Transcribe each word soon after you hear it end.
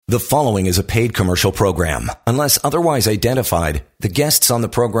The following is a paid commercial program. Unless otherwise identified, the guests on the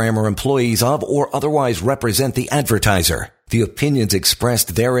program are employees of or otherwise represent the advertiser. The opinions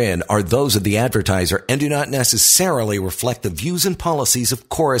expressed therein are those of the advertiser and do not necessarily reflect the views and policies of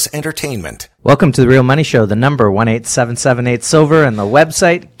Chorus Entertainment. Welcome to The Real Money Show, the number 18778-SILVER, and the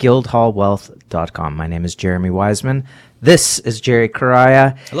website guildhallwealth.com. My name is Jeremy Wiseman. This is Jerry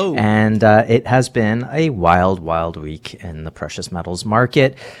Correia. Hello. And it has been a wild, wild week in the precious metals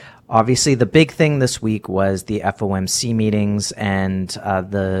market. Obviously, the big thing this week was the FOMC meetings and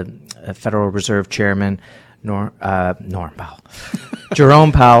the Federal Reserve Chairman, Norm Powell,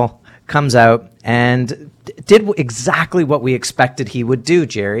 Jerome Powell, comes out and did exactly what we expected he would do,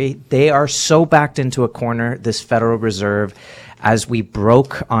 Jerry. They are so backed into a corner, this Federal Reserve. As we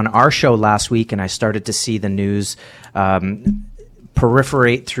broke on our show last week and I started to see the news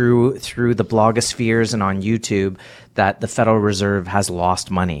proliferate through the blogospheres and on YouTube that the Federal Reserve has lost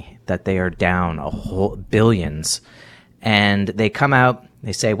money, that they are down billions. And they come out,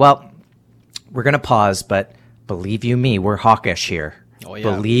 they say, well, we're going to pause, but believe you me, we're hawkish here. Oh, yeah.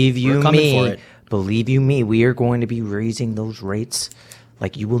 Believe you We're coming me, for it. believe you me, we are going to be raising those rates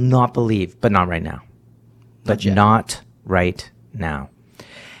like you will not believe, but not right now. But not right now.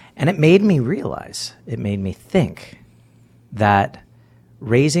 And it made me realize, it made me think that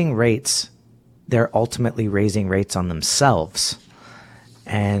raising rates, they're ultimately raising rates on themselves.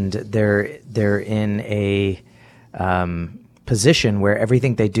 And they're in a position where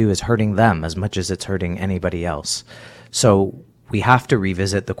everything they do is hurting them as much as it's hurting anybody else. So we have to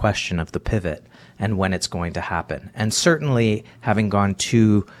revisit the question of the pivot and when it's going to happen. And certainly, having gone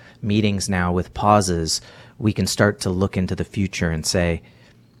 2 meetings now with pauses, we can start to look into the future and say,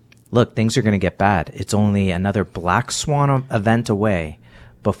 look, things are going to get bad. It's only another black swan event away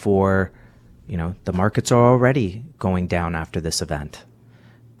before, the markets are already going down after this event.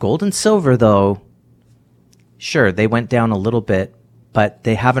 Gold and silver, though, sure, they went down a little bit, but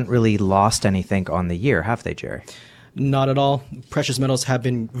they haven't really lost anything on the year, have they, Jerry? Not at all. Precious metals have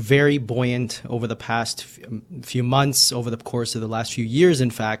been very buoyant over the past few months, over the course of the last few years,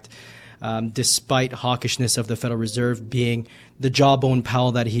 in fact, despite hawkishness of the Federal Reserve being the jawbone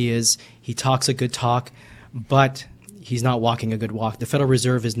Powell that he is. He talks a good talk, but he's not walking a good walk. The Federal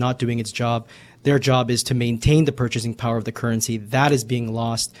Reserve is not doing its job. Their job is to maintain the purchasing power of the currency. That is being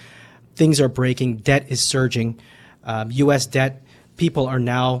lost. Things are breaking. Debt is surging. U.S. debt, people are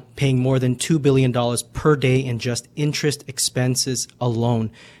now paying more than $2 billion per day in just interest expenses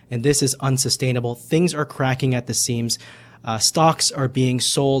alone. And this is unsustainable. Things are cracking at the seams. Stocks are being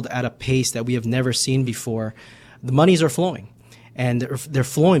sold at a pace that we have never seen before. The monies are flowing. And they're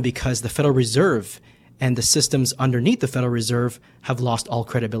flowing because the Federal Reserve and the systems underneath the Federal Reserve have lost all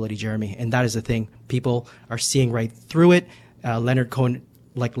credibility, Jeremy. And that is the thing. People are seeing right through it. Leonard Cohen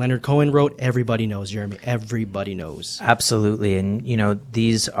wrote, everybody knows, Jeremy. Everybody knows. Absolutely. And,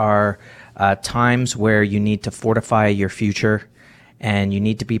 these are times where you need to fortify your future and you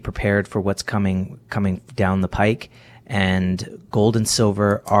need to be prepared for what's coming down the pike. And gold and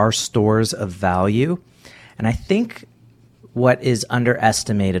silver are stores of value. And I think what is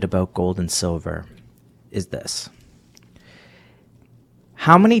underestimated about gold and silver is this.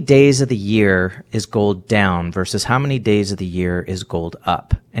 How many days of the year is gold down versus how many days of the year is gold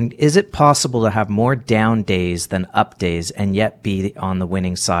up? And is it possible to have more down days than up days and yet be on the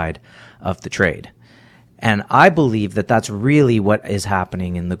winning side of the trade? And I believe that that's really what is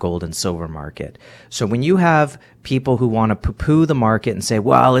happening in the gold and silver market. So when you have people who want to poo-poo the market and say,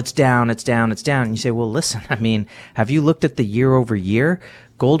 well, it's down, it's down, it's down. And you say, well, listen, have you looked at the year over year?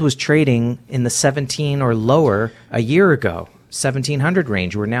 Gold was trading in the 17 or lower a year ago. 1700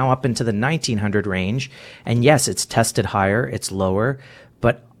 range. We're now up into the 1900 range. And yes, it's tested higher, it's lower,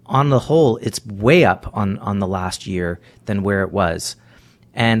 but on the whole, it's way up on the last year than where it was.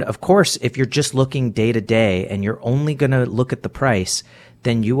 And of course, if you're just looking day to day and you're only going to look at the price,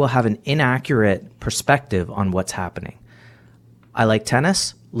 then you will have an inaccurate perspective on what's happening. I like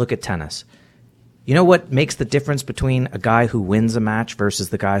tennis. Look at tennis. You know what makes the difference between a guy who wins a match versus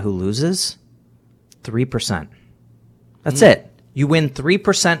the guy who loses? 3%. That's it. You win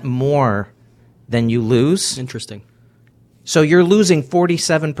 3% more than you lose. Interesting. So you're losing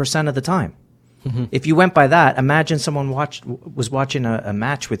 47% of the time. Mm-hmm. If you went by that, imagine someone was watching a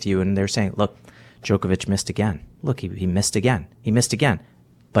match with you and they're saying, look, Djokovic missed again. Look, he missed again. He missed again.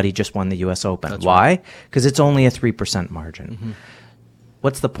 But he just won the U.S. Open. That's Why? Right. Because it's only a 3% margin. Mm-hmm.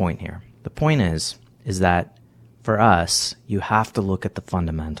 What's the point here? The point is that for us, you have to look at the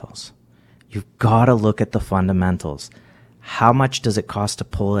fundamentals. You've got to look at the fundamentals. How much does it cost to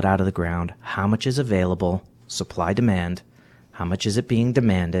pull it out of the ground? How much is available? Supply, demand. How much is it being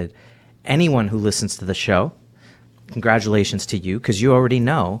demanded? Anyone who listens to the show, congratulations to you, because you already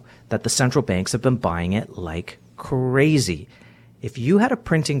know that the central banks have been buying it like crazy. If you had a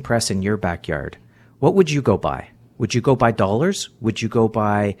printing press in your backyard, what would you go buy? Would you go buy dollars? Would you go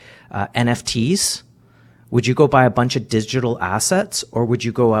buy NFTs? Would you go buy a bunch of digital assets? Or would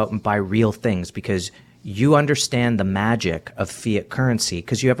you go out and buy real things because you understand the magic of fiat currency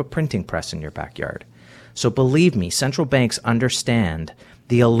because you have a printing press in your backyard? So believe me, central banks understand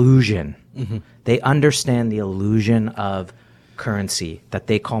the illusion. Mm-hmm. They understand the illusion of currency that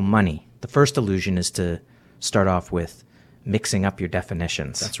they call money. The first illusion is to start off with mixing up your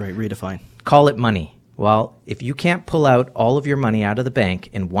definitions. That's right, redefine. Call it money. Well, if you can't pull out all of your money out of the bank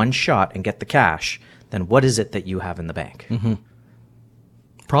in one shot and get the cash, then what is it that you have in the bank? Mm-hmm.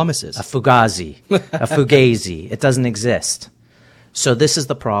 Promises. A fugazi, a fugazi. It doesn't exist. So this is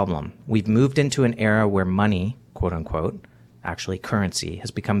the problem. We've moved into an era where money, quote unquote, actually currency,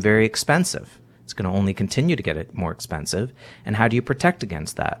 has become very expensive. It's going to only continue to get it more expensive. And how do you protect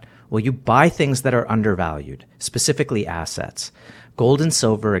against that? Well, you buy things that are undervalued, specifically assets. Gold and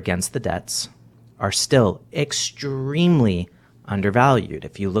silver against the debts are still extremely undervalued.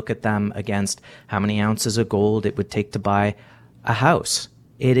 If you look at them against how many ounces of gold it would take to buy a house,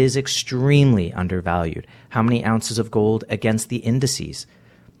 it is extremely undervalued. How many ounces of gold against the indices,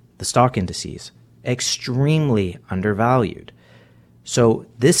 the stock indices, extremely undervalued. So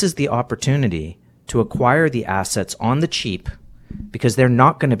this is the opportunity to acquire the assets on the cheap because they're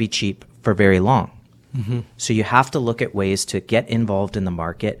not going to be cheap for very long. Mm-hmm. So you have to look at ways to get involved in the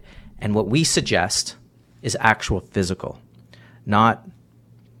market. And what we suggest is actual physical, not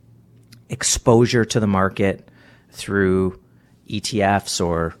exposure to the market through ETFs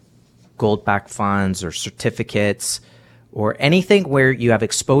or gold-backed funds or certificates or anything where you have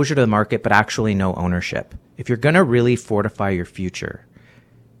exposure to the market but actually no ownership. If you're going to really fortify your future,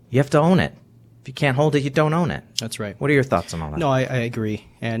 you have to own it. If you can't hold it, you don't own it. That's right. What are your thoughts on all that? No, I agree.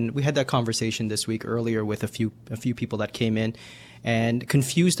 And we had that conversation this week earlier with a few people that came in and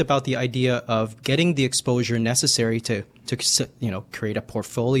confused about the idea of getting the exposure necessary to create a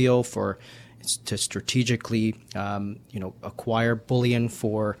portfolio to strategically acquire bullion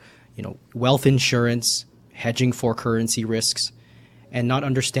for wealth insurance, hedging for currency risks, and not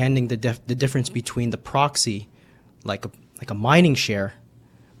understanding the difference between the proxy, like a mining share,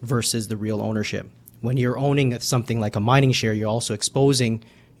 versus the real ownership. When you're owning something like a mining share, you're also exposing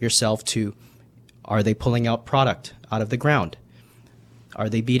yourself to, are they pulling out product out of the ground? Are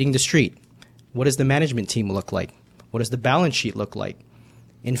they beating the street? What does the management team look like? What does the balance sheet look like?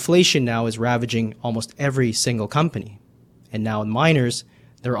 Inflation now is ravaging almost every single company. And now miners,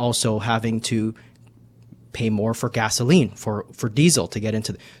 they're also having to pay more for gasoline, for diesel to get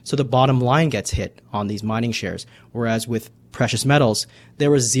into so the bottom line gets hit on these mining shares. Whereas with precious metals,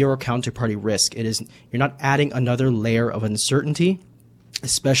 there is zero counterparty risk. You're not adding another layer of uncertainty,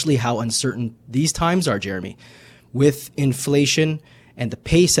 especially how uncertain these times are, Jeremy. With inflation and the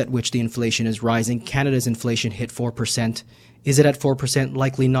pace at which the inflation is rising, Canada's inflation hit 4%. Is it at 4%?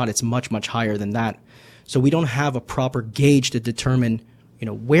 Likely not. It's much, much higher than that. So we don't have a proper gauge to determine,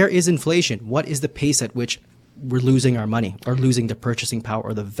 where is inflation? What is the pace at which we're losing our money or losing the purchasing power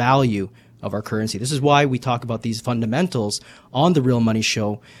or the value of our currency? This is why we talk about these fundamentals on the Real Money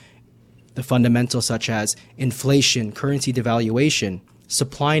Show. The fundamentals such as inflation, currency devaluation,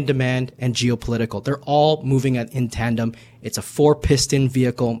 supply and demand, and geopolitical. They're all moving in tandem. It's a 4-piston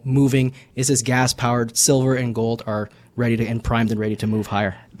vehicle moving. Is this gas-powered? Silver and gold are ready and primed and ready to move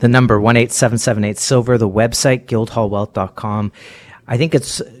higher. The number 18778-SILVER, the website, guildhallwealth.com. I think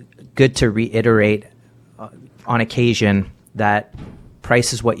it's good to reiterate on occasion that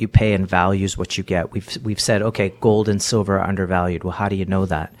price is what you pay and value is what you get. We've said, okay, gold and silver are undervalued. Well, how do you know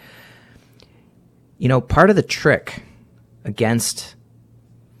that? Part of the trick against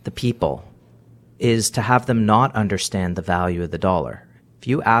the people is to have them not understand the value of the dollar. If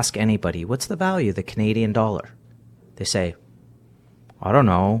you ask anybody, what's the value of the Canadian dollar? They say, I don't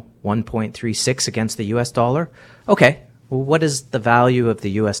know, 1.36 against the US dollar. Okay, well, what is the value of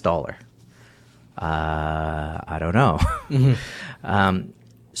the US dollar? I don't know. Mm-hmm.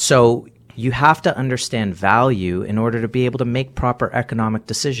 So you have to understand value in order to be able to make proper economic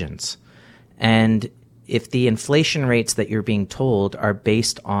decisions. And if the inflation rates that you're being told are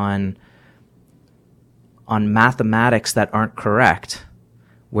based on mathematics that aren't correct,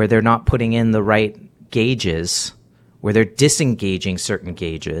 where they're not putting in the right gauges, where they're disengaging certain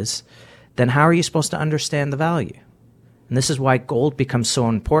gauges, then how are you supposed to understand the value? And this is why gold becomes so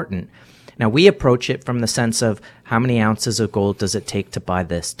important. Now, we approach it from the sense of how many ounces of gold does it take to buy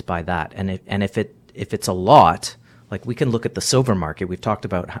this, to buy that? And if it's a lot, Like we can look at the silver market. We've talked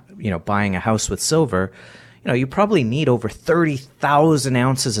about, buying a house with silver. You probably need over 30,000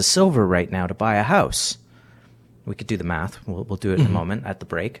 ounces of silver right now to buy a house. We could do the math. We'll do it in a moment at the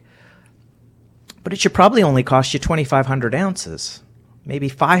break. But it should probably only cost you 2,500 ounces, maybe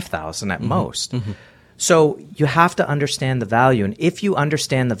 5,000 at most. So you have to understand the value. And if you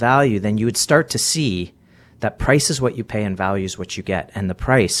understand the value, then you would start to see that price is what you pay and value is what you get. And the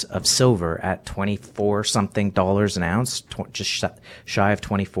price of silver at 24 something dollars an ounce, just shy of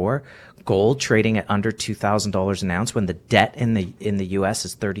 24, gold trading at under $2,000 an ounce when the debt in the US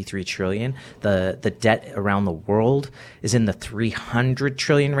is 33 trillion. The debt around the world is in the 300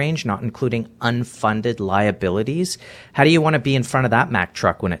 trillion range, not including unfunded liabilities. How do you want to be in front of that Mack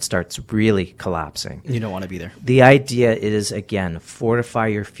truck when it starts really collapsing? You don't want to be there. The idea is, again, fortify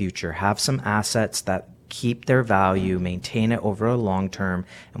your future. Have some assets that keep their value, maintain it over a long term,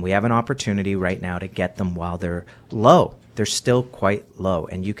 and we have an opportunity right now to get them while they're low. They're still quite low,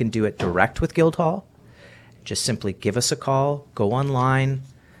 and you can do it direct with Guildhall. Just simply give us a call, go online.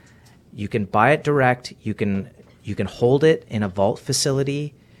 You can buy it direct. You can hold it in a vault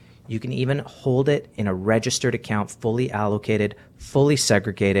facility. You can even hold it in a registered account, fully allocated, fully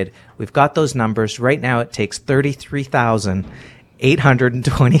segregated. We've got those numbers. Right now it takes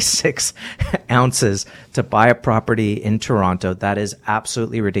 33,826 ounces to buy a property in Toronto. That is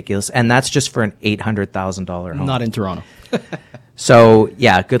absolutely ridiculous. And that's just for an $800,000 home. Not in Toronto. So,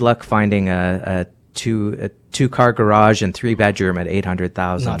 yeah, good luck finding a two-car garage and 3-bedroom at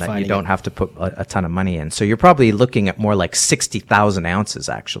 $800,000 that you don't have to put a ton of money in. So you're probably looking at more like 60,000 ounces,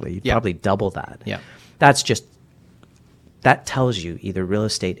 actually. You'd probably double that. Yeah. That tells you either real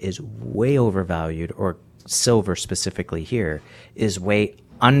estate is way overvalued or silver specifically here is way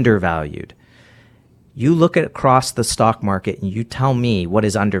undervalued. You look at across the stock market and you tell me what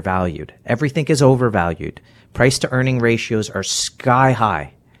is undervalued. Everything is overvalued. Price to earning ratios are sky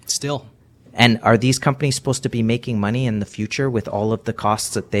high. Still. And are these companies supposed to be making money in the future with all of the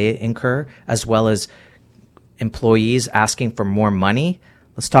costs that they incur, as well as employees asking for more money?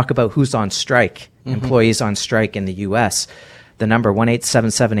 Let's talk about who's on strike. Employees on strike in the U.S. The number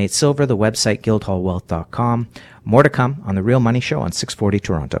 18778-SILVER, the website guildhallwealth.com. More to come on The Real Money Show on 640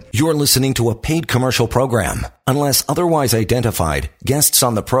 Toronto. You're listening to a paid commercial program. Unless otherwise identified, guests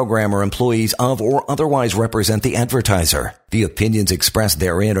on the program are employees of or otherwise represent the advertiser. The opinions expressed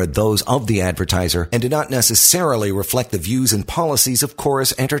therein are those of the advertiser and do not necessarily reflect the views and policies of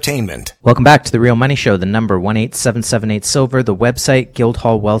Chorus Entertainment. Welcome back to The Real Money Show. The number 18778-SILVER, the website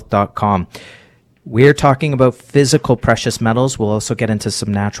guildhallwealth.com. We're talking about physical precious metals. We'll also get into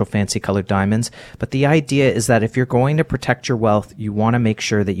some natural fancy colored diamonds. But the idea is that if you're going to protect your wealth, you want to make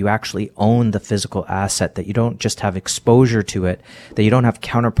sure that you actually own the physical asset, that you don't just have exposure to it, that you don't have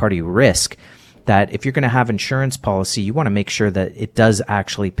counterparty risk, that if you're going to have insurance policy, you want to make sure that it does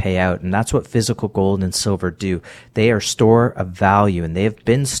actually pay out. And that's what physical gold and silver do. They are store of value, and they have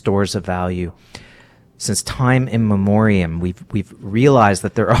been stores of value since time immemorial. We've realized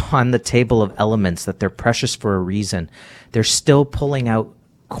that they're on the table of elements, that they're precious for a reason. They're still pulling out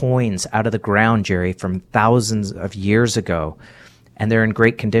coins out of the ground, Jerry, from thousands of years ago. And they're in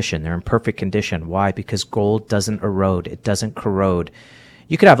great condition. They're in perfect condition. Why? Because gold doesn't erode. It doesn't corrode.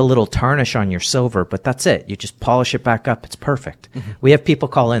 You could have a little tarnish on your silver, but that's it. You just polish it back up. It's perfect. We have people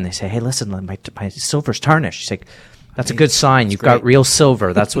call in. They say, hey, listen, my silver's tarnished. It's like, that's a good sign. You've got real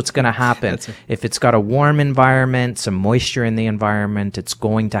silver. That's what's going to happen. If it's got a warm environment, some moisture in the environment, it's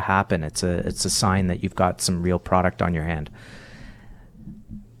going to happen. It's a sign that you've got some real product on your hand.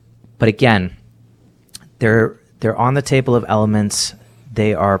 But again, they're on the table of elements.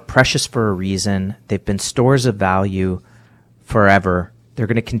 They are precious for a reason. They've been stores of value forever. They're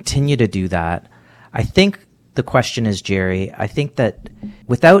going to continue to do that. I think the question is, Jerry, I think that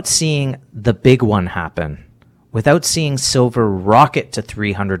without seeing the big one happen, without seeing silver rocket to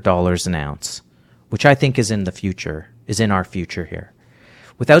 $300 an ounce, which I think is in the future, is in our future here,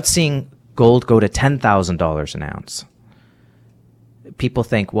 without seeing gold go to $10,000 an ounce, people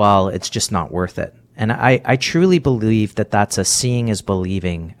think, well, it's just not worth it. And I truly believe that that's a seeing is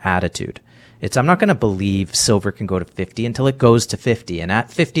believing attitude. I'm not going to believe silver can go to 50 until it goes to 50. And at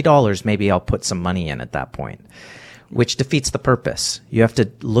 $50, maybe I'll put some money in at that point, which defeats the purpose. You have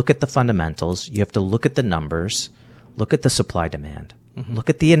to look at the fundamentals. You have to look at the numbers, look at the supply demand, look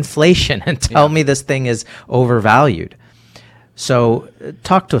at the inflation and tell me this thing is overvalued. So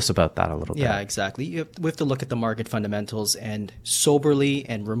talk to us about that a little bit. Yeah, exactly. We have to look at the market fundamentals and soberly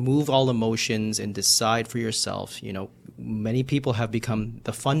and remove all emotions and decide for yourself. You know, many people have become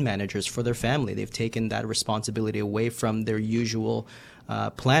the fund managers for their family. They've taken that responsibility away from their usual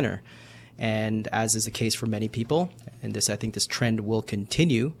planner. And as is the case for many people, and I think this trend will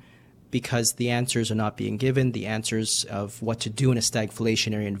continue because the answers are not being given, the answers of what to do in a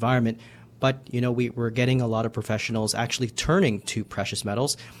stagflationary environment. But, we're getting a lot of professionals actually turning to precious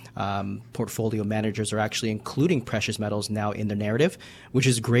metals. Portfolio managers are actually including precious metals now in their narrative, which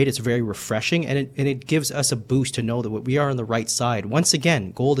is great. It's very refreshing, and it gives us a boost to know that we are on the right side. Once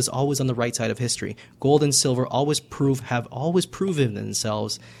again, gold is always on the right side of history. Gold and silver have always proven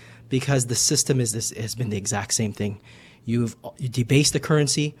themselves because the system has been the exact same thing. You debase the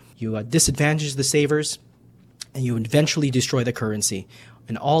currency, you disadvantage the savers, and you eventually destroy the currency.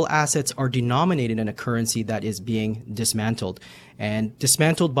 And all assets are denominated in a currency that is being dismantled, and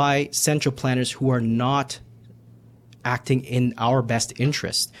dismantled by central planners who are not acting in our best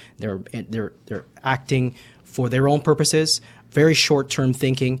interest. They're acting for their own purposes, very short-term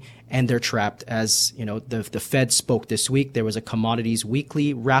thinking, and they're trapped. As the Fed spoke this week. There was a commodities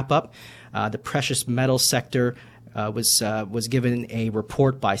weekly wrap-up. The precious metal sector was given a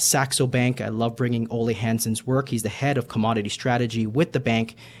report by Saxo Bank. I love bringing Ole Hansen's work. He's the head of commodity strategy with the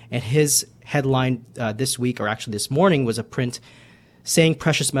bank, and his headline this week, or actually this morning, was a print saying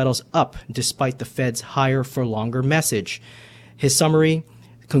precious metals up despite the Fed's higher for longer message. His summary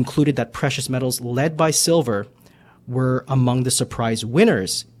concluded that precious metals, led by silver, were among the surprise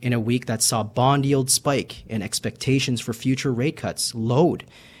winners in a week that saw bond yields spike and expectations for future rate cuts load.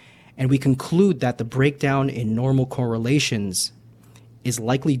 And we conclude that the breakdown in normal correlations is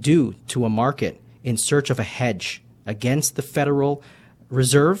likely due to a market in search of a hedge against the Federal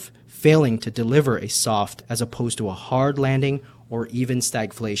Reserve failing to deliver a soft as opposed to a hard landing or even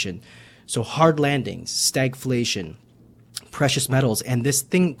stagflation. So hard landings, stagflation, precious metals, and this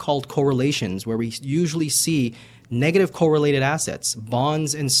thing called correlations, where we usually see negative correlated assets,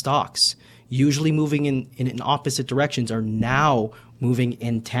 bonds and stocks, usually moving in opposite directions, are now moving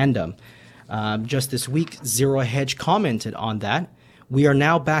in tandem. Just this week, Zero Hedge commented on that. We are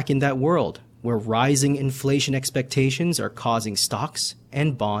now back in that world where rising inflation expectations are causing stocks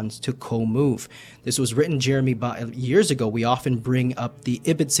and bonds to co-move. This was written, Jeremy, years ago. We often bring up the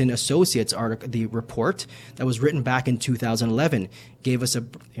Ibbotson Associates article, the report that was written back in 2011, gave us a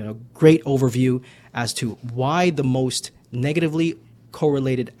great overview as to why the most negatively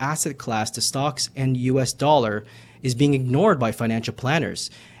correlated asset class to stocks and U.S. dollar is being ignored by financial planners.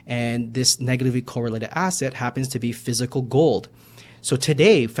 And this negatively correlated asset happens to be physical gold. So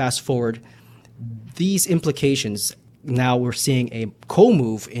today, fast forward, these implications, now we're seeing a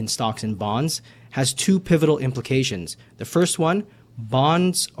co-move in stocks and bonds, has two pivotal implications. The first one,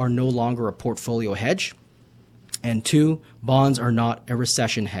 bonds are no longer a portfolio hedge. And two, bonds are not a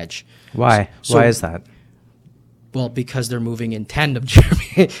recession hedge. Why? Why is that? Well, because they're moving in tandem,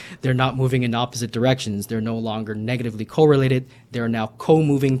 Jeremy. They're not moving in opposite directions. They're no longer negatively correlated. They're now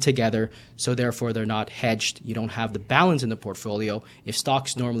co-moving together, so therefore they're not hedged. You don't have the balance in the portfolio. If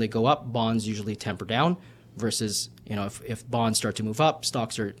stocks normally go up, bonds usually temper down, versus if bonds start to move up,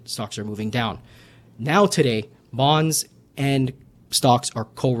 stocks are moving down. Now today, bonds and stocks are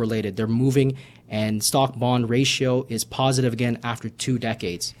correlated. They're moving, and stock-bond ratio is positive again after 2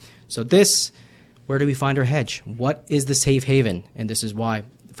 decades. So where do we find our hedge? What is the safe haven? And this is why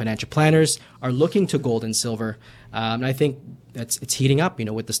financial planners are looking to gold and silver. And I think it's heating up,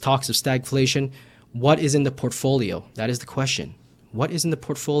 with this talks of stagflation. What is in the portfolio? That is the question. What is in the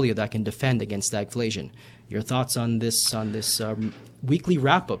portfolio that can defend against stagflation? Your thoughts on this weekly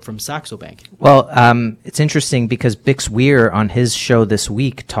wrap-up from Saxo Bank? Well, it's interesting because Bix Weir on his show this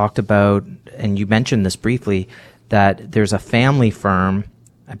week talked about, and you mentioned this briefly, that there's a family firm,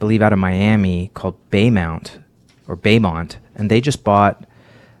 I believe out of Miami, called Baymont, and they just bought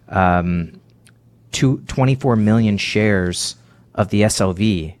 24 million shares of the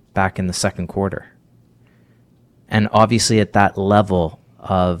SLV back in the second quarter. And obviously at that level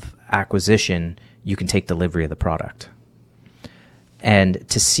of acquisition, you can take delivery of the product. And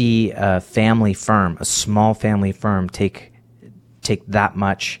to see a family firm, a small family firm, take that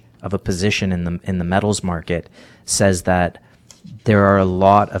much of a position in the metals market says that there are a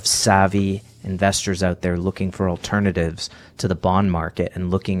lot of savvy investors out there looking for alternatives to the bond market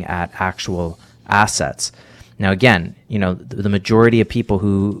and looking at actual assets. Now, again, the majority of people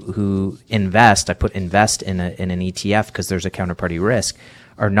who invest, I put invest in an ETF because there's a counterparty risk,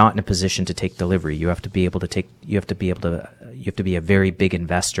 are not in a position to take delivery. You have to be a very big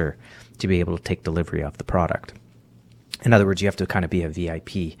investor to be able to take delivery of the product. In other words, you have to kind of be a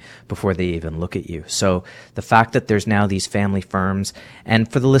VIP before they even look at you. So the fact that there's now these family firms,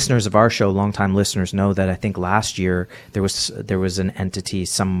 and for the listeners of our show, longtime listeners know that I think last year there was an entity,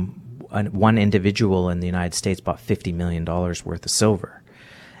 one individual in the United States bought $50 million worth of silver.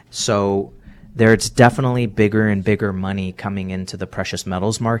 So there's definitely bigger and bigger money coming into the precious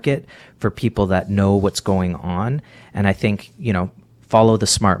metals market for people that know what's going on. And I think, follow the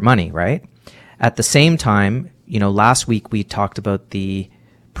smart money, right? At the same time, last week we talked about the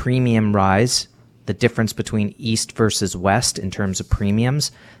premium rise, the difference between East versus West in terms of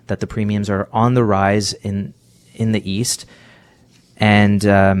premiums, that the premiums are on the rise in the East. And,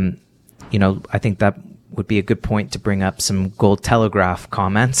 I think that would be a good point to bring up some Gold Telegraph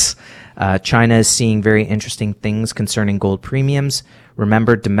comments. China is seeing very interesting things concerning gold premiums.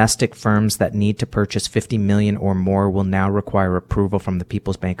 Remember, domestic firms that need to purchase 50 million or more will now require approval from the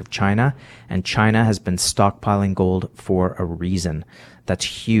People's Bank of China, and China has been stockpiling gold for a reason. That's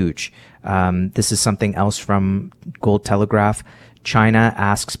huge. This is something else from Gold Telegraph. China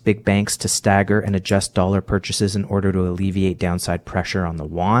asks big banks to stagger and adjust dollar purchases in order to alleviate downside pressure on the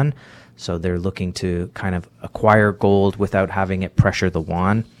yuan. So they're looking to kind of acquire gold without having it pressure the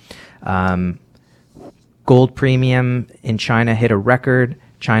yuan. Gold premium in China hit a record.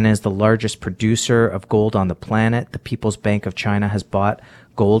 China is the largest producer of gold on the planet. The People's Bank of China has bought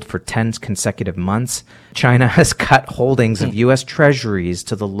gold for 10 consecutive months. China has cut holdings of U.S. treasuries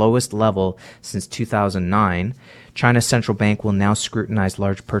to the lowest level since 2009. China's central bank will now scrutinize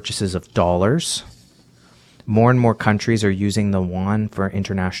large purchases of dollars. More and more countries are using the yuan for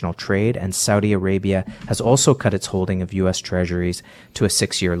international trade, and Saudi Arabia has also cut its holding of U.S. treasuries to a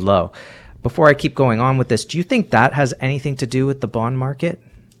 6-year low. Before I keep going on with this, do you think that has anything to do with the bond market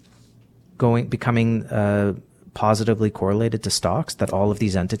becoming positively correlated to stocks, that all of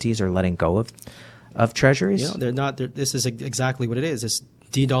these entities are letting go of treasuries? They're not. This is exactly what it is. It's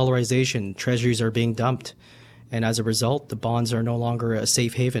de-dollarization. Treasuries are being dumped. And as a result, the bonds are no longer a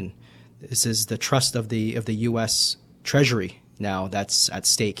safe haven. This is the trust of the U.S. Treasury now that's at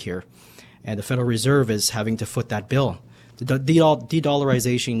stake here. And the Federal Reserve is having to foot that bill. The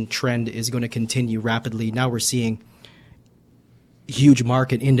de-dollarization trend is going to continue rapidly. Now we're seeing huge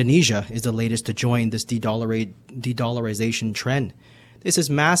market. Indonesia is the latest to join this de-dollarization trend. This is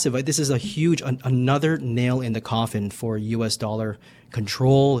massive. This is a huge, another nail in the coffin for U.S. dollar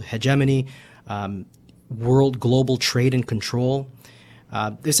control, hegemony, world global trade and control.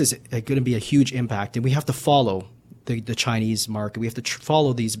 This is going to be a huge impact, and we have to follow the Chinese market. We have to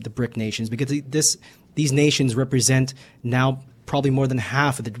follow the BRIC nations, because these nations represent now probably more than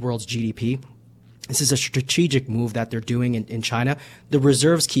half of the world's GDP. This is a strategic move that they're doing in China. The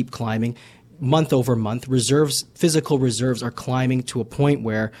reserves keep climbing month over month. Physical reserves are climbing to a point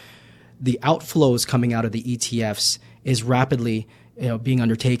where the outflows coming out of the ETFs is rapidly being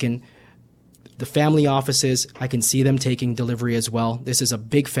undertaken. The family offices, I can see them taking delivery as well. This is a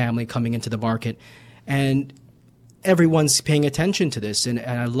big family coming into the market, and everyone's paying attention to this. And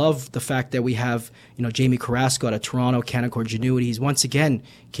I love the fact that we have, Jamie Carrasco out of Toronto, Canaccord Genuity. He's once again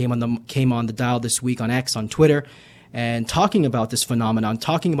came on the dial this week on X, on Twitter, and talking about this phenomenon,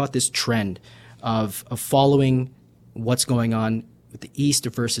 talking about this trend of following what's going on with the East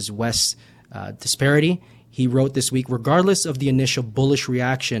versus West disparity. He wrote this week, regardless of the initial bullish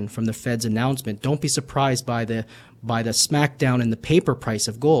reaction from the Fed's announcement, don't be surprised by the smackdown in the paper price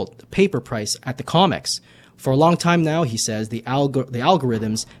of gold, the paper price at the COMEX. For a long time now, he says, the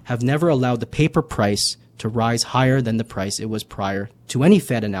algorithms have never allowed the paper price to rise higher than the price it was prior to any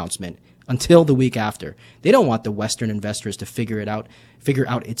Fed announcement until the week after. They don't want the Western investors to figure out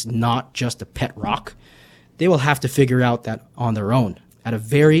it's not just a pet rock. They will have to figure out that on their own at a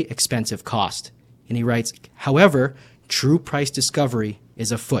very expensive cost. And he writes, however, true price discovery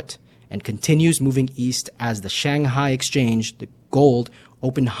is afoot and continues moving east as the Shanghai Exchange, the gold,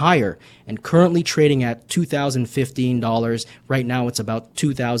 opened higher and currently trading at $2,015. Right now, it's about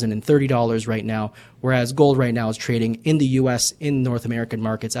 $2,030 right now, whereas gold right now is trading in the U.S., in North American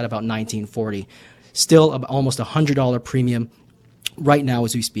markets at about $1,940. Still almost $100 premium right now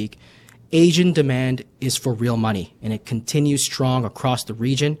as we speak. Asian demand is for real money, and it continues strong across the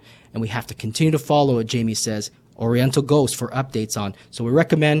region, and we have to continue to follow it, Jamie says, Oriental Ghost for updates on. So we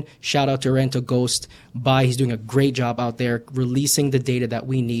recommend, shout out to Oriental Ghost. He's doing a great job out there releasing the data that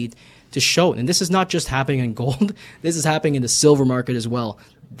we need to show. And this is not just happening in gold. This is happening in the silver market as well.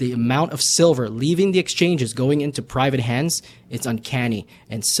 The amount of silver leaving the exchanges going into private hands, it's uncanny.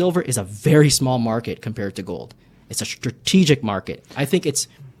 And silver is a very small market compared to gold. It's a strategic market. I think it's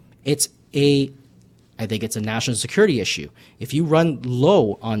a national security issue. If you run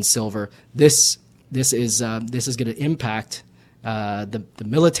low on silver, this is going to impact the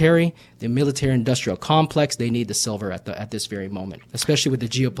military industrial complex. They need the silver at this very moment, especially with the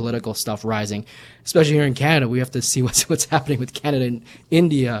geopolitical stuff rising. Especially here in Canada, we have to see what's happening with Canada and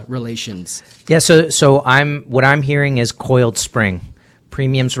India relations. Yeah. So what I'm hearing is coiled spring.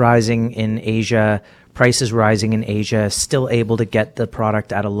 premiums rising in Asia, prices rising in Asia, still able to get the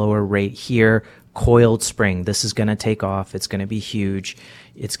product at a lower rate here. Coiled spring, this is going to take off. It's going to be huge.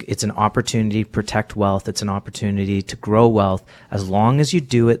 It's an opportunity to protect wealth. It's an opportunity to grow wealth as long as you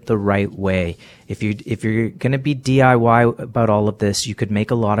do it the right way. If you're going to be DIY about all of this, you could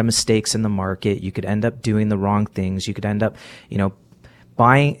make a lot of mistakes in the market. You could end up doing the wrong things. You could end up,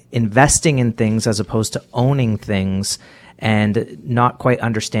 investing in things as opposed to owning things, and not quite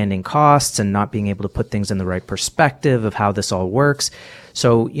understanding costs and not being able to put things in the right perspective of how this all works.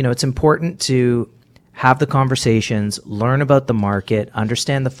 So, it's important to have the conversations, learn about the market,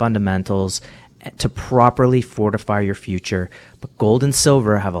 understand the fundamentals to properly fortify your future. But gold and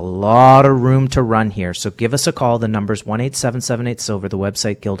silver have a lot of room to run here. So give us a call. The number's 1-877-8-SILVER, the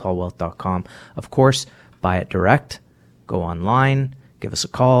website guildhallwealth.com. Of course, buy it direct, go online, give us a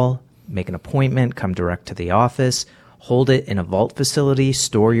call, make an appointment, come direct to the office. Hold it in a vault facility,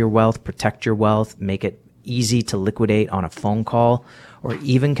 store your wealth, protect your wealth, make it easy to liquidate on a phone call, or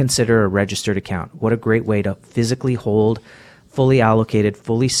even consider a registered account. What a great way to physically hold, fully allocated,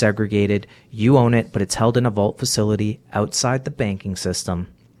 fully segregated. You own it, but it's held in a vault facility outside the banking system.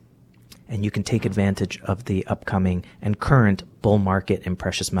 And you can take advantage of the upcoming and current bull market in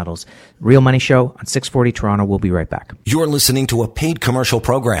precious metals. Real Money Show on 640 Toronto. We'll be right back. You're listening to a paid commercial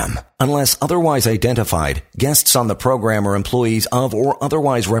program. Unless otherwise identified, guests on the program are employees of or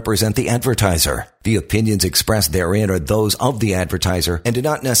otherwise represent the advertiser. The opinions expressed therein are those of the advertiser and do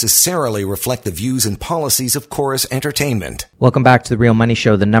not necessarily reflect the views and policies of Chorus Entertainment. Welcome back to the Real Money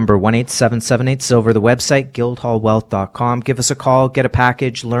Show. The number 1-877-8-SILVER, the website guildhallwealth.com. Give us a call, get a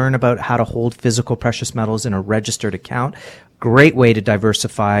package, learn about how to hold physical precious metals in a registered account. Great way to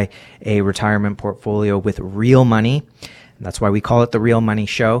diversify a retirement portfolio with real money. And that's why we call it the Real Money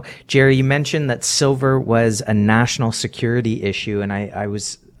Show. Jerry, you mentioned that silver was a national security issue, and I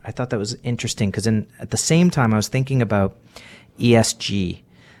thought that was interesting because at the same time I was thinking about ESG,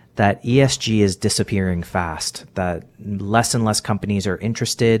 that ESG is disappearing fast, that less and less companies are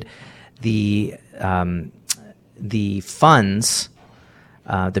interested. The funds,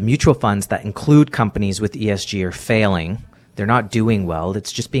 the mutual funds that include companies with ESG are failing. They're not doing well.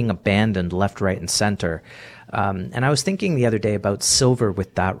 It's just being abandoned left, right, and center. And I was thinking the other day about silver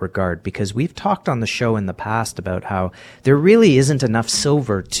with that regard, because we've talked on the show in the past about how there really isn't enough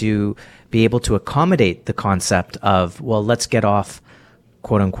silver to be able to accommodate the concept of, well, let's get off,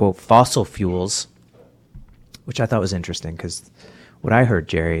 quote unquote, fossil fuels, which I thought was interesting because what I heard,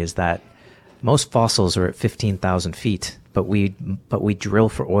 Jerry, is that most fossils are at 15,000 feet, but we drill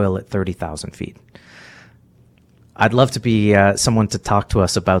for oil at 30,000 feet. I'd love to be someone to talk to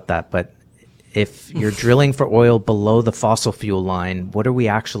us about that, but if you're drilling for oil below the fossil fuel line, what are we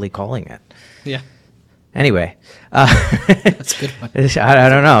actually calling it? Yeah. Anyway. That's a good one. I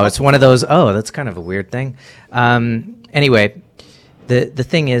don't know. It's one of those, that's kind of a weird thing. Anyway, the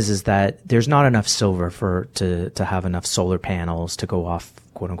thing is that there's not enough silver to have enough solar panels to go off,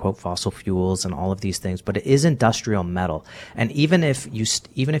 quote unquote, fossil fuels and all of these things, but it is industrial metal. And even if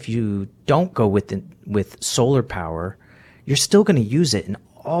you don't go with solar power, you're still going to use it in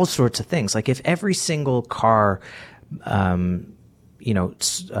all sorts of things. Like if every single car,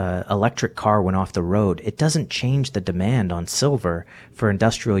 electric car went off the road, it doesn't change the demand on silver for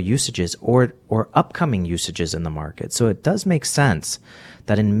industrial usages or upcoming usages in the market. So it does make sense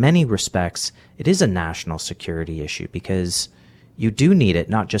that in many respects, it is a national security issue because you do need it,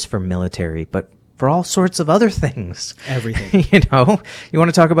 not just for military, but for all sorts of other things. Everything. You want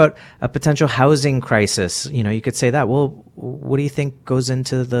to talk about a potential housing crisis. You could say that. Well, what do you think goes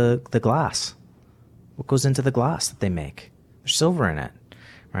into the glass? What goes into the glass that they make? There's silver in it,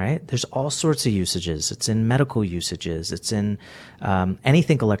 right? There's all sorts of usages. It's in medical usages. It's in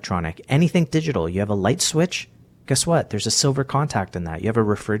anything electronic, anything digital. You have a light switch. Guess what? There's a silver contact in that. You have a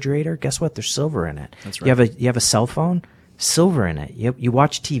refrigerator. Guess what? There's silver in it. That's right. You have a cell phone. Silver in it. You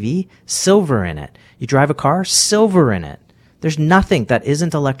watch TV, silver in it. You drive a car, silver in it. There's nothing that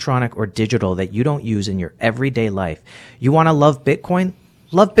isn't electronic or digital that you don't use in your everyday life. You want to love Bitcoin?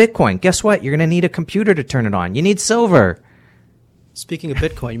 Love Bitcoin. Guess what? You're going to need a computer to turn it on. You need silver. Speaking of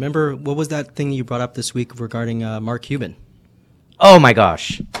Bitcoin, remember what was that thing you brought up this week regarding Mark Cuban? Oh my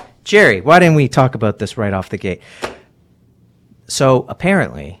gosh. Jerry, why didn't we talk about this right off the gate? So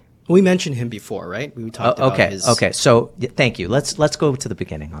apparently... We mentioned him before, right? We talked about his... Okay. So thank you. Let's go to the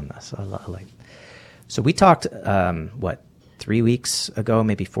beginning on this. So we talked, 3 weeks ago,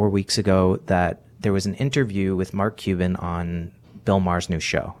 maybe 4 weeks ago, that there was an interview with Mark Cuban on Bill Maher's new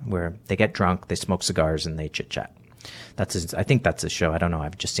show where they get drunk, they smoke cigars, and they chit-chat. I think that's his show. I don't know.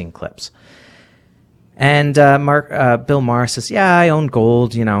 I've just seen clips. And Bill Maher says, yeah, I own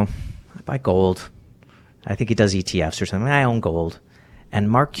gold, I buy gold. I think he does ETFs or something. I own gold. And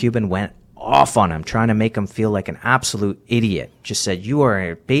Mark Cuban went off on him, trying to make him feel like an absolute idiot. Just said, you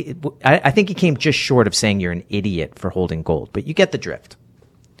are I think he came just short of saying you're an idiot for holding gold, but you get the drift.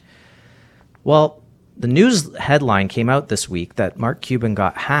 Well, the news headline came out this week that Mark Cuban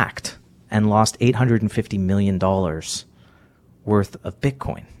got hacked and lost $850 million worth of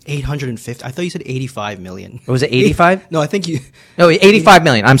Bitcoin. 850. I thought you said 85 million. Was it 85? No, I think you. No, 85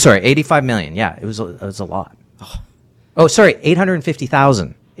 million. I'm sorry, 85 million. Yeah, it was a lot. Oh, sorry,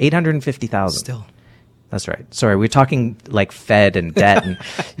 850,000. 850,000. Still. That's right. Sorry, we're talking like Fed and debt, and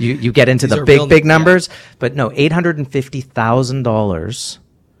you get into the big big numbers. Yeah. But no, $850,000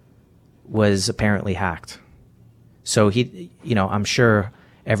 was apparently hacked. So he, I'm sure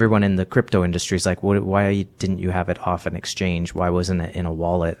everyone in the crypto industry is like, why didn't you have it off an exchange? Why wasn't it in a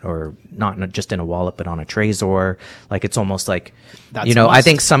wallet, or not just in a wallet, but on a Trezor? Like, it's almost like, I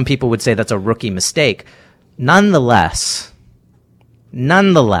think some people would say that's a rookie mistake. Nonetheless,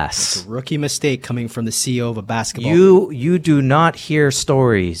 it's a rookie mistake coming from the CEO of a basketball. You do not hear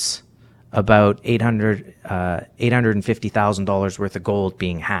stories about $850,000 worth of gold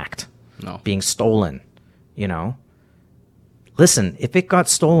being hacked, being stolen. Listen, if it got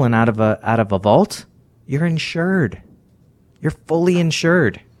stolen out of a vault, you're insured. You're fully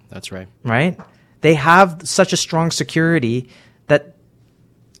insured. That's right. Right? They have such a strong security that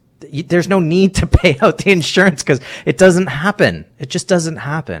there's no need to pay out the insurance because it doesn't happen. It just doesn't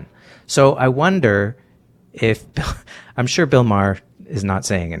happen. So I wonder if I'm sure Bill Maher is not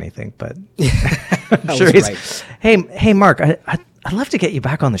saying anything, but I'm sure he's right. Hey, Mark, I'd love to get you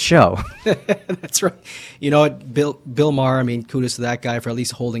back on the show. That's right. You know what, Bill Maher, I mean, kudos to that guy for at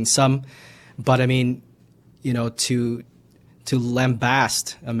least holding some. But I mean, to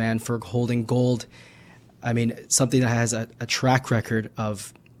lambast a man for holding gold, I mean, something that has a track record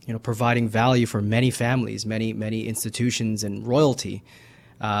of providing value for many families, many institutions and royalty,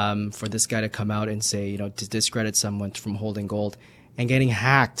 for this guy to come out and say, to discredit someone from holding gold and getting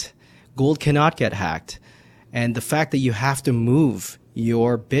hacked. Gold cannot get hacked. And the fact that you have to move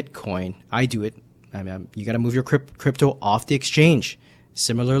your Bitcoin, I do it. I mean, you got to move your crypto off the exchange.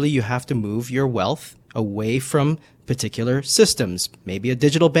 Similarly, you have to move your wealth away from particular systems, maybe a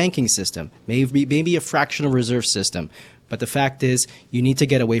digital banking system, maybe a fractional reserve system. But the fact is, you need to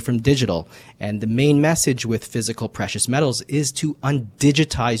get away from digital. And the main message with physical precious metals is to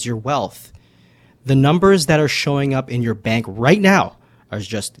undigitize your wealth. The numbers that are showing up in your bank right now are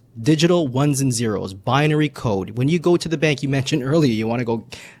just digital ones and zeros, binary code. When you go to the bank, you mentioned earlier, you want to go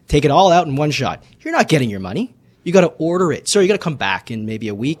take it all out in one shot. You're not getting your money. You got to order it. So you got to come back in maybe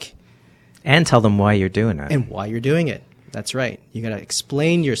a week. And tell them why you're doing it. And why you're doing it. That's right. You got to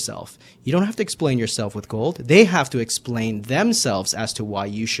explain yourself. You don't have to explain yourself with gold. They have to explain themselves as to why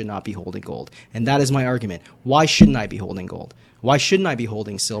you should not be holding gold. And that is my argument. Why shouldn't I be holding gold? Why shouldn't I be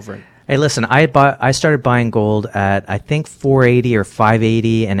holding silver? Hey, listen, I started buying gold at, I think, $4.80 or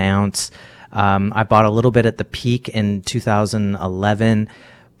 $5.80 an ounce. I bought a little bit at the peak in 2011.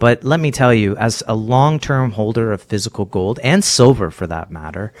 But let me tell you, as a long-term holder of physical gold, and silver for that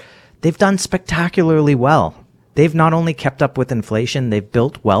matter, they've done spectacularly well. They've not only kept up with inflation, they've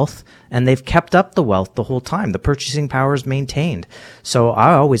built wealth, and they've kept up the wealth the whole time. The purchasing power is maintained. So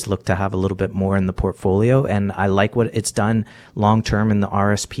I always look to have a little bit more in the portfolio, and I like what it's done long-term in the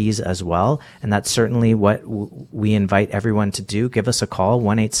RSPs as well. And that's certainly what we invite everyone to do. Give us a call,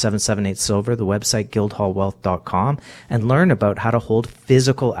 1-877-8-SILVER, the website guildhallwealth.com, and learn about how to hold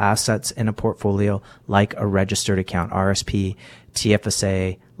physical assets in a portfolio like a registered account, RSP,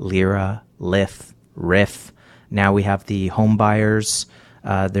 TFSA, Lira, LIF, RIF. Now we have the home buyers.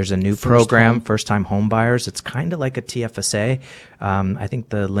 There's a new program, first-time home buyers. It's kind of like a TFSA. I think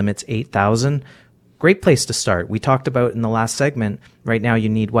the limit's 8,000. Great place to start. We talked about in the last segment, right now you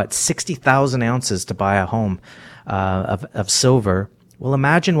need, 60,000 ounces to buy a home of silver. Well,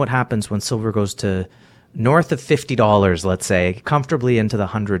 imagine what happens when silver goes to north of $50, let's say, comfortably into the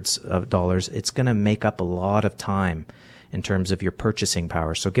hundreds of dollars. It's going to make up a lot of time in terms of your purchasing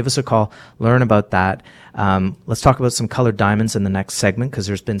power. So give us a call, learn about that. Let's talk about some colored diamonds in the next segment, because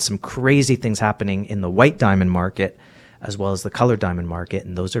there's been some crazy things happening in the white diamond market as well as the colored diamond market,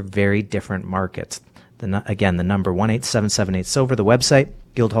 and those are very different markets. Again, the number 1-877-8-SILVER, the website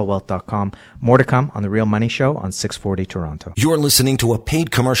guildhallwealth.com. More to come on The Real Money Show on 640 Toronto. You're listening to a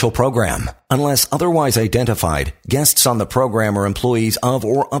paid commercial program. Unless otherwise identified, guests on the program are employees of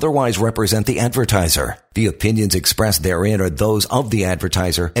or otherwise represent the advertiser. The opinions expressed therein are those of the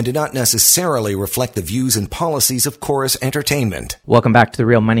advertiser and do not necessarily reflect the views and policies of Chorus Entertainment. Welcome back to The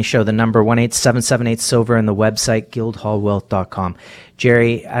Real Money Show, the number 18778-SILVER and the website guildhallwealth.com.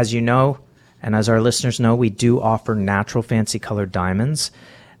 Jerry, as you know, and as our listeners know, we do offer natural fancy colored diamonds.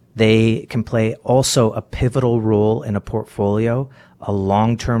 They can play also a pivotal role in a portfolio, a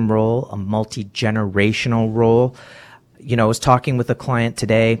long-term role, a multi-generational role. You know, I was talking with a client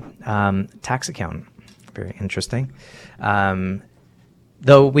today, tax accountant, very interesting.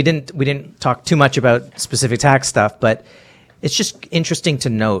 Though we didn't talk too much about specific tax stuff, but it's just interesting to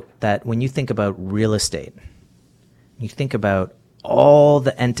note that when you think about real estate, you think about all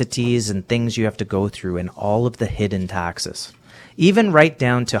the entities and things you have to go through and all of the hidden taxes, even right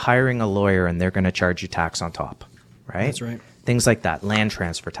down to hiring a lawyer and they're going to charge you tax on top, right? That's right. Things like that, land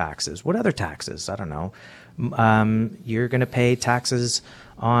transfer taxes. What other taxes? I don't know. You're going to pay taxes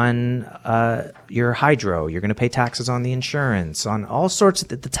on your hydro. You're going to pay taxes on the insurance, on all sorts of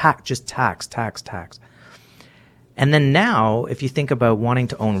the tax, just tax. And then now, if you think about wanting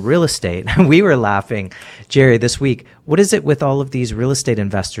to own real estate, we were laughing, Jerry, this week. What is it with all of these real estate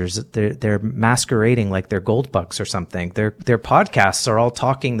investors? They're masquerading like they're gold bugs or something. Their podcasts are all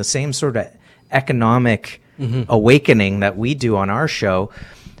talking the same sort of economic awakening that we do on our show.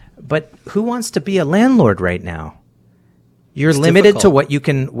 But who wants to be a landlord right now? You're limited to what you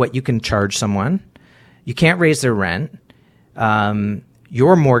can charge someone. You can't raise their rent.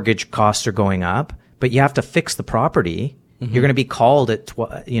 Your mortgage costs are going up. But you have to fix the property. You're going to be called at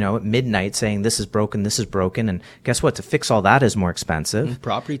midnight saying this is broken, and guess what? To fix all that is more expensive.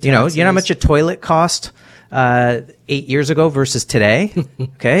 Property taxes. You know how much a toilet cost 8 years ago versus today?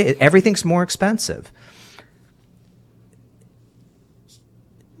 Okay, everything's more expensive.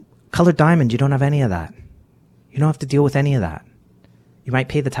 Colored diamond, you don't have any of that. You don't have to deal with any of that. You might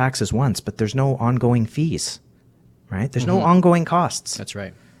pay the taxes once, but there's no ongoing fees, right? There's no ongoing costs. That's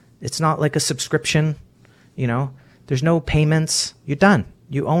right. It's not like a subscription, there's no payments. You're done.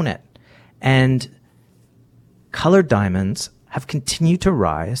 You own it. And colored diamonds have continued to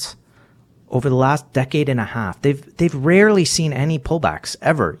rise over the last decade and a half. They've rarely seen any pullbacks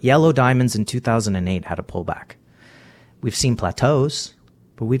ever. Yellow diamonds in 2008 had a pullback. We've seen plateaus,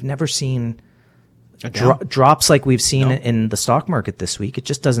 but we've never seen drops like we've seen in the stock market this week. It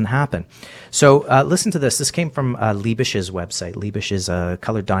just doesn't happen. So listen to this. This came from Liebish's website. Liebisch is a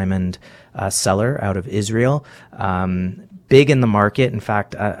colored diamond seller out of Israel. Big in the market. In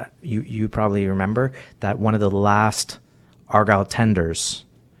fact, you probably remember that one of the last Argyle tenders,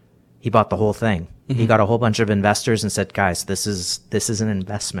 he bought the whole thing. He got a whole bunch of investors and said, guys, this is an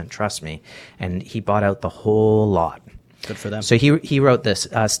investment. Trust me. And he bought out the whole lot. Good for them. So he wrote this.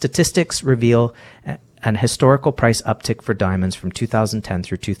 Statistics reveal an historical price uptick for diamonds from 2010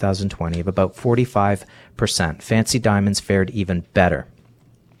 through 2020 of about 45%. Fancy diamonds fared even better.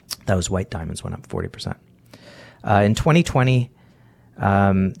 That was white diamonds went up 40%. In 2020,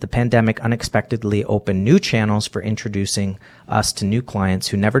 the pandemic unexpectedly opened new channels for introducing us to new clients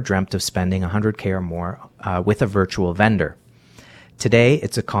who never dreamt of spending $100K or more with a virtual vendor. Today,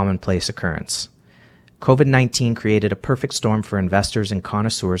 it's a commonplace occurrence. COVID-19 created a perfect storm for investors and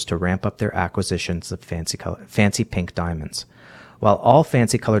connoisseurs to ramp up their acquisitions of fancy pink diamonds. While all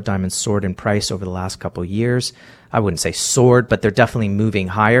fancy colored diamonds soared in price over the last couple of years, I wouldn't say soared, but they're definitely moving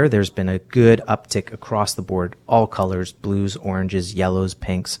higher. There's been a good uptick across the board, all colors, blues, oranges, yellows,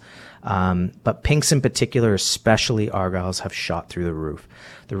 pinks. But pinks in particular, especially Argyles, have shot through the roof.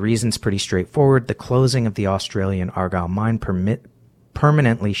 The reason's pretty straightforward. The closing of the Australian Argyle mine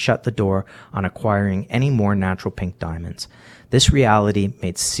permanently shut the door on acquiring any more natural pink diamonds. This reality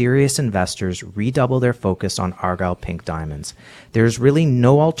made serious investors redouble their focus on Argyle pink diamonds. There's really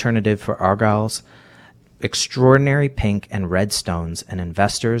no alternative for Argyle's extraordinary pink and red stones, and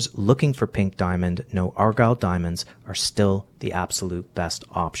investors looking for pink diamond know Argyle diamonds are still the absolute best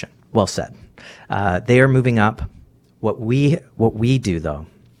option. Well said. They are moving up. What we do though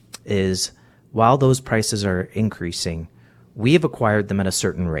is while those prices are increasing, we have acquired them at a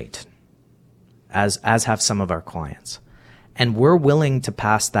certain rate, as have some of our clients. And we're willing to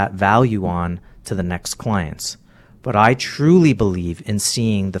pass that value on to the next clients. But I truly believe in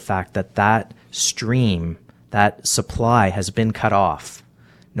seeing the fact that stream, that supply has been cut off.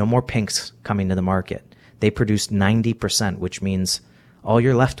 No more pinks coming to the market. They produce 90%, which means all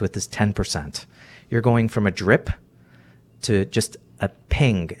you're left with is 10%. You're going from a drip to just a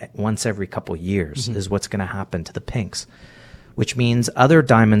ping once every couple years is what's going to happen to the pinks. which means other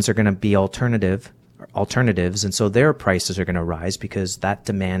diamonds are going to be alternatives, and so their prices are going to rise because that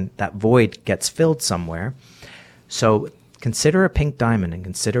demand, that void gets filled somewhere. So consider a pink diamond and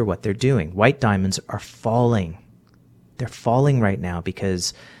consider what they're doing. White diamonds are falling. They're falling right now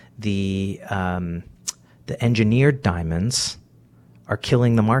because the engineered diamonds are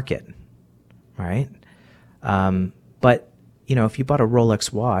killing the market, right? But, you know, if you bought a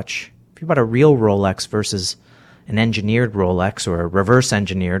Rolex watch, if you bought a real Rolex versus an engineered Rolex or a reverse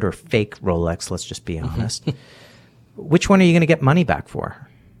engineered or fake Rolex, let's just be honest, which one are you going to get money back for?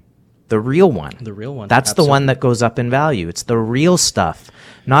 The real one. The real one. That's Absolutely. the one that goes up in value. It's the real stuff,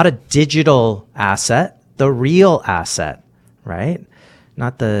 not a digital asset, the real asset, right?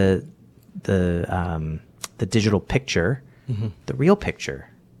 Not the digital picture, the real picture.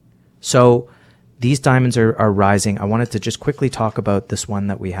 So these diamonds are rising. I wanted to just quickly talk about this one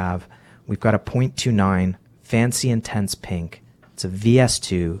that we have. We've got a 0.29 Fancy Intense Pink. It's a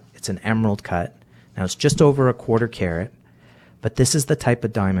VS2. It's an emerald cut. Now it's just over a quarter carat, but this is the type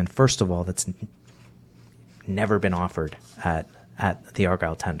of diamond, first of all, that's never been offered at the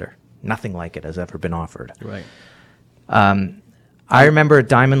Argyle tender. Nothing like it has ever been offered. Right. I remember a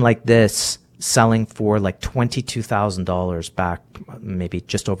diamond like this selling for like $22,000 back maybe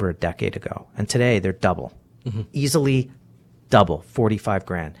just over a decade ago. And today they're double. Easily double, 45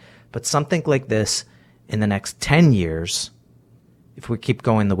 grand. But something like this in the next 10 years, if we keep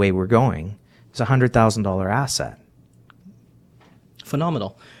going the way we're going, is a $100,000 asset.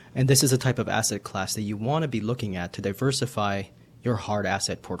 Phenomenal. And this is a type of asset class that you want to be looking at to diversify your hard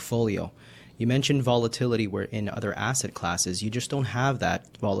asset portfolio. You mentioned volatility where in other asset classes, you just don't have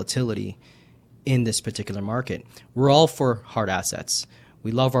that volatility in this particular market. We're all for hard assets.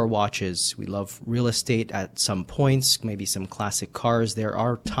 We love our watches. We love real estate at some points, maybe some classic cars. There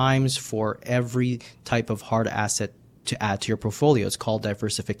are times for every type of hard asset to add to your portfolio. It's called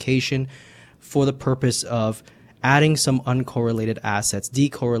diversification for the purpose of adding some uncorrelated assets,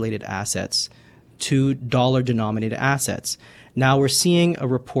 decorrelated assets to dollar-denominated assets. Now we're seeing a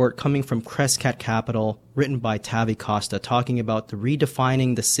report coming from Crescat Capital written by Tavi Costa talking about the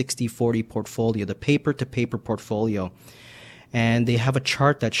redefining the 60-40 portfolio, the paper-to-paper portfolio. And they have a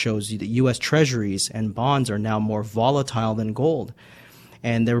chart that shows you that U.S. treasuries and bonds are now more volatile than gold.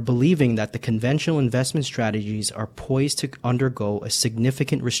 And they're believing that the conventional investment strategies are poised to undergo a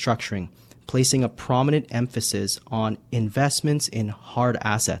significant restructuring, placing a prominent emphasis on investments in hard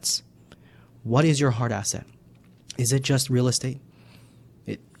assets. What is your hard asset? Is it just real estate?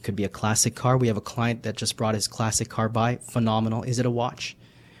 It could be a classic car. We have a client that just brought his classic car by. Phenomenal. Is it a watch?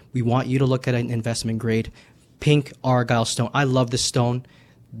 We want you to look at an investment grade pink Argyle stone. I love this stone.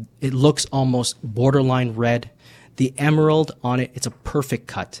 It looks almost borderline red. The emerald on it, it's a perfect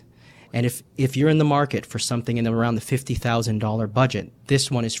cut. And if you're in the market for something in around the $50,000 budget,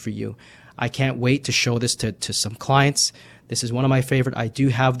 this one is for you. I can't wait to show this to some clients. This is one of my favorite. I do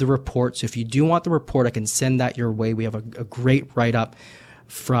have the report. So if you do want the report, I can send that your way. We have a great write-up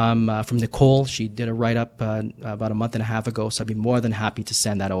from Nicole. She did a write-up about a month and a half ago. So I'd be more than happy to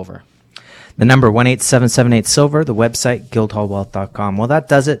send that over. The number 18778-SILVER, the website, guildhallwealth.com. Well, that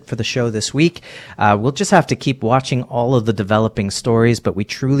does it for the show this week. We'll just have to keep watching all of the developing stories, but we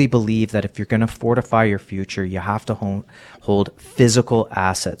truly believe that if you're going to fortify your future, you have to hold physical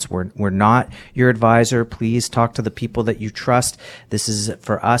assets. We're not your advisor. Please talk to the people that you trust. This is,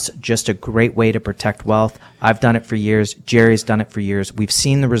 for us, just a great way to protect wealth. I've done it for years. Jerry's done it for years. We've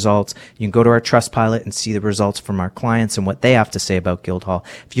seen the results. You can go to our Trustpilot and see the results from our clients and what they have to say about Guildhall.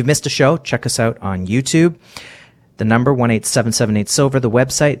 If you've missed a show, check us out on YouTube. The number 18778-SILVER, the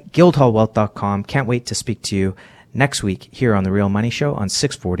website, guildhallwealth.com. Can't wait to speak to you next week here on The Real Money Show on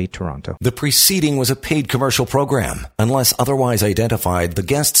 640 Toronto. The preceding was a paid commercial program. Unless otherwise identified, the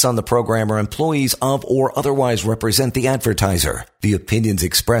guests on the program are employees of or otherwise represent the advertiser. The opinions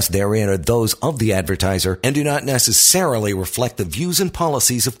expressed therein are those of the advertiser and do not necessarily reflect the views and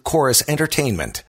policies of Chorus Entertainment.